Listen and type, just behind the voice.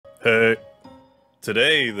Hey,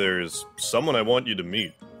 today there's someone I want you to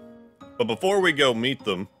meet. But before we go meet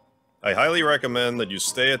them, I highly recommend that you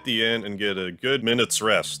stay at the inn and get a good minute's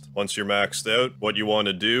rest. Once you're maxed out, what you want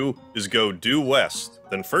to do is go due west.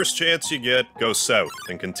 Then first chance you get, go south,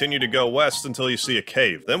 and continue to go west until you see a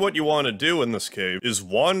cave. Then what you want to do in this cave is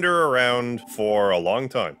wander around for a long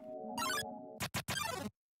time.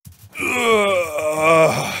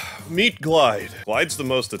 Meet Glyde. Glyde's the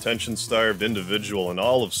most attention-starved individual in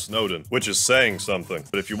all of Snowdin, which is saying something.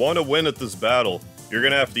 But if you want to win at this battle, you're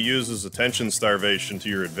gonna have to use his attention starvation to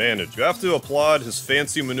your advantage. You have to applaud his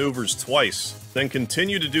fancy maneuvers twice, then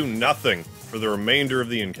continue to do nothing for the remainder of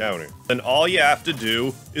the encounter. Then all you have to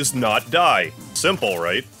do is not die. Simple,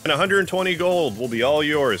 right? And 120 gold will be all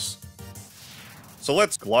yours. So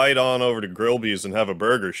let's glide on over to Grillby's and have a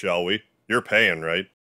burger, shall we? You're paying, right?